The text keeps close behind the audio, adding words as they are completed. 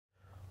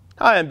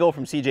Hi, I'm Bill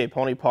from CJ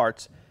Pony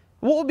Parts.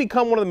 What would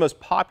become one of the most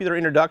popular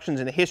introductions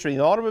in the history of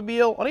the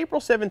automobile, on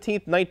April 17,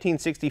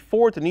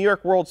 1964 at the New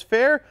York World's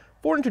Fair,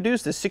 Ford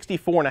introduced the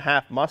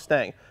 64.5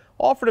 Mustang.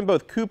 Offered in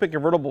both coupe and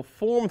convertible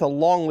form with a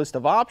long list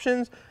of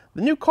options,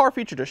 the new car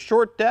featured a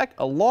short deck,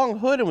 a long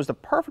hood, and was the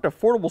perfect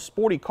affordable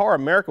sporty car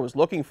America was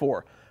looking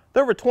for.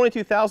 With over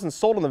 22,000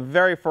 sold on the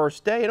very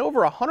first day and over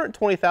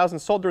 120,000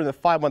 sold during the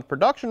 5-month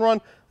production run,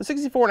 the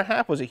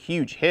 64.5 was a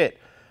huge hit.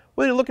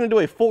 Whether you're looking to do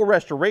a full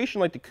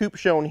restoration like the coupe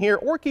shown here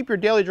or keep your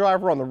daily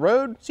driver on the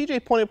road,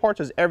 CJ Pony Parts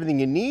has everything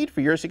you need for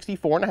your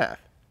 64.5.